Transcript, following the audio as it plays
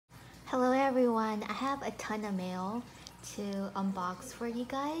Hello everyone, I have a ton of mail to unbox for you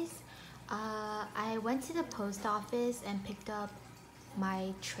guys. I went to the post office and picked up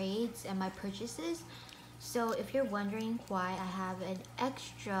my trades and my purchases. So if you're wondering why I have an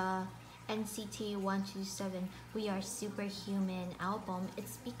extra NCT 127 We Are Superhuman album,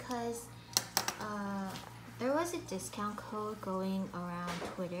 it's because there was a discount code going around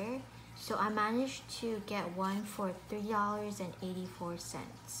Twitter. So I managed to get one for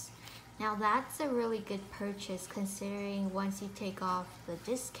 $3.84. Now that's a really good purchase considering once you take off the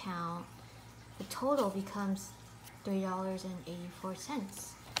discount, the total becomes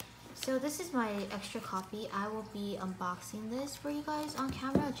 $3.84. So this is my extra copy. I will be unboxing this for you guys on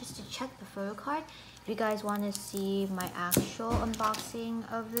camera just to check the photo card. If you guys want to see my actual unboxing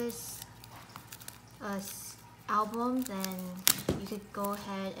of this album, then you could go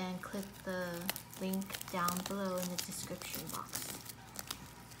ahead and click the link down below in the description box.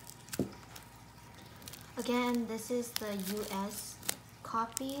 Again, this is the US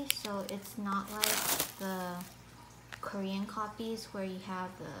copy, so it's not like the Korean copies where you have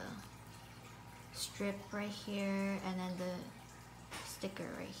the strip right here and then the sticker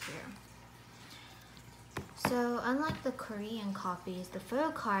right here. So unlike the Korean copies, the photo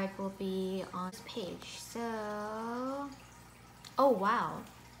card will be on this page. So, oh wow.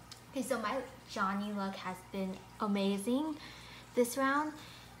 Okay, so my Johnny luck has been amazing this round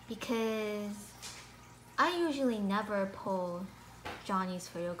because I usually never pull Johnny's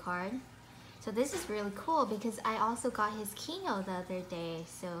photo card. So this is really cool because I also got his keynote the other day.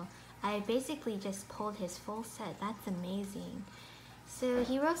 So I basically just pulled his full set. That's amazing. So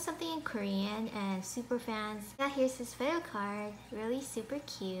he wrote something in Korean and super fans. Yeah, here's his photo card. Really super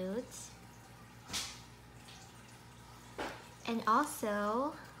cute. And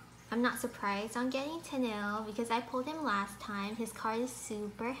also, I'm not surprised on getting Tanil because I pulled him last time. His card is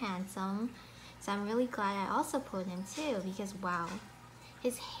super handsome. So I'm really glad I also pulled him too because wow,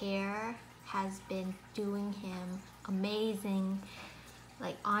 his hair has been doing him amazing.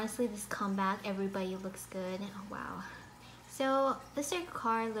 Like honestly, this comeback, everybody looks good. Oh, wow. So the circle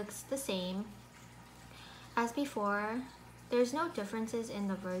card looks the same as before. There's no differences in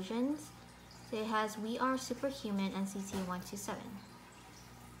the versions. So it has We Are Superhuman NCT 127.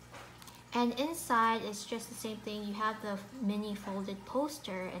 And inside it's just the same thing. You have the mini folded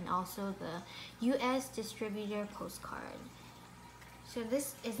poster and also the US distributor postcard. So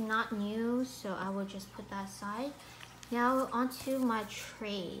this is not new, so I will just put that aside. Now onto my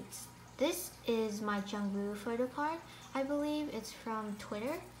trades. This is my Jungwoo photo card. I believe it's from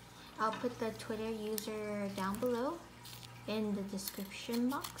Twitter. I'll put the Twitter user down below in the description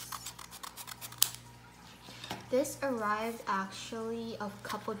box. This arrived actually a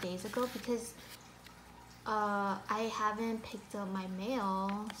couple days ago because I haven't picked up my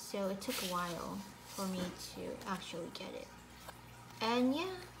mail, so it took a while for me to actually get it. And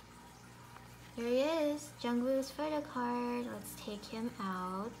yeah, here he is, Jungwoo's photo card. Let's take him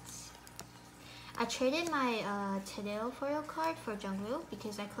out. I traded my Tadeo photo card for Jungwoo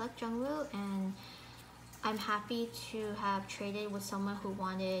because I collect Jungwoo and I'm happy to have traded with someone who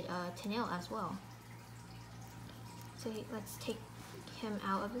wanted Tanil as well. So let's take him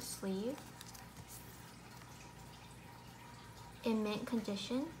out of the sleeve. In mint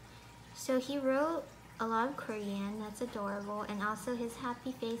condition. So he wrote a lot of Korean, that's adorable, and also his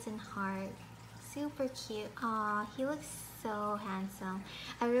happy face and heart. Super cute. Aw, he looks so handsome.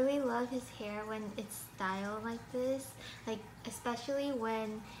 I really love his hair when it's styled like this, like especially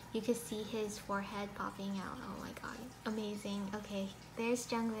when you can see his forehead popping out. Oh my god, amazing. Okay, there's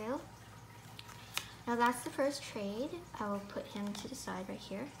Jungwoo. Now that's the first trade. I will put him to the side right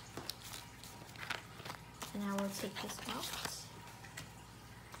here. And I will take this out.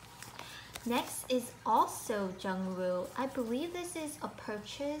 Next is also Jungwoo. I believe this is a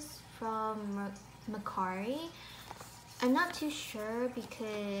purchase from Mercari. I'm not too sure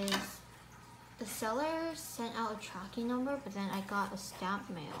because the seller sent out a tracking number, but then I got a stamp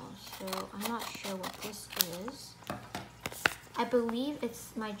mail. So I'm not sure what this is. I believe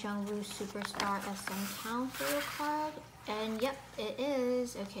it's my Jungwoo Superstar smtown photo card. And yep, it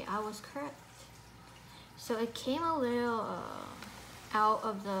is. Okay, I was correct. So it came a little out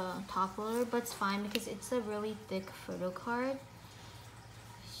of the top loader, but it's fine because it's a really thick photo card.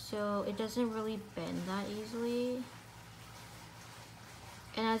 So it doesn't really bend that easily.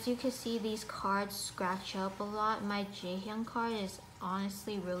 And as you can see, these cards scratch up a lot. My Jaehyun card is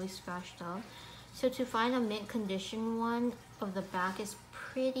honestly really scratched up. So to find a mint condition one of the back is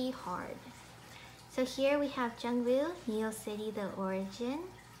pretty hard. So here we have Jungwoo, Neo City, The Origin.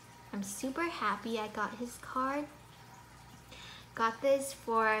 I'm super happy I got his card. Got this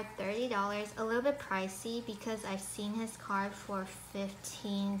for $30, a little bit pricey because I've seen his card for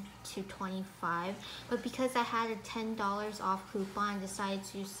 15 to 25, but because I had a $10 off coupon, I decided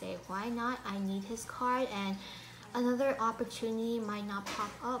to say why not, I need his card and another opportunity might not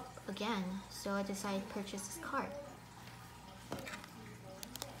pop up again, so I decided to purchase his card.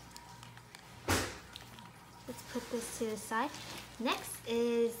 Let's put this to the side. Next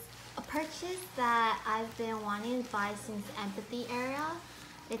is a purchase that I've been wanting to buy since Empathy era.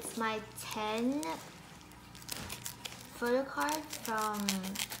 It's my 10 Photocard from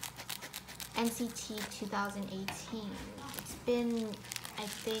NCT 2018. It's been, I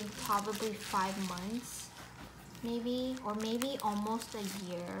think, probably 5 months, maybe, or maybe almost a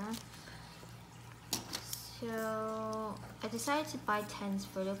year. So I decided to buy 10's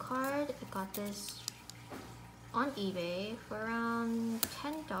Photocard. I got this on eBay for around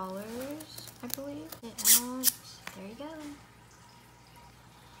 $10, I believe. There you go.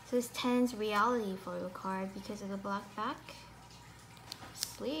 So this 10's reality photo card because of the black back.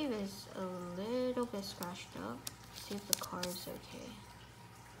 Sleeve is a little bit scratched up. Let's see if the card is okay.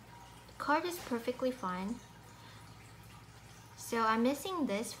 The card is perfectly fine. So I'm missing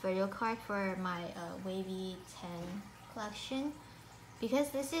this photo card for my Wavy 10 collection. Because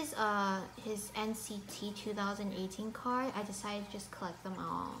this is his NCT 2018 card, I decided to just collect them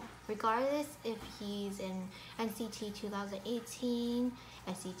all. Regardless if he's in NCT 2018,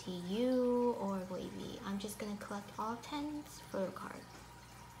 NCTU, or Wavy, I'm just gonna collect all 10's photo cards.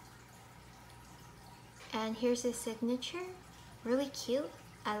 And here's his signature, really cute.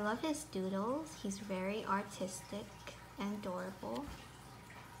 I love his doodles. He's very artistic and adorable.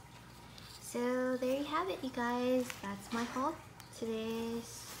 So there you have it, you guys. That's my haul.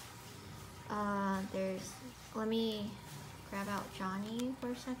 Today's let me grab out Johnny for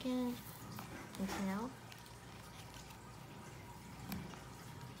a second and to know.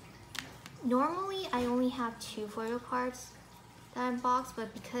 Normally I only have 2 photo cards that I unboxed,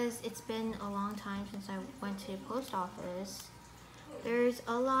 but because it's been a long time since I went to the post office, there's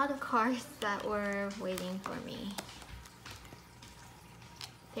a lot of cards that were waiting for me.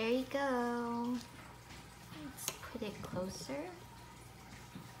 There you go. Let's put it closer.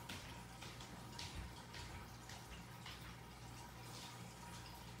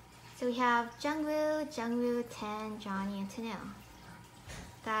 So we have Jungwoo, 10, Johnny, and Tanil.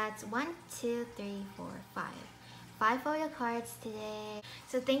 That's 1, 2, 3, 4, 5. 5 photo cards today.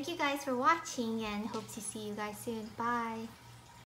 So thank you guys for watching and hope to see you guys soon. Bye!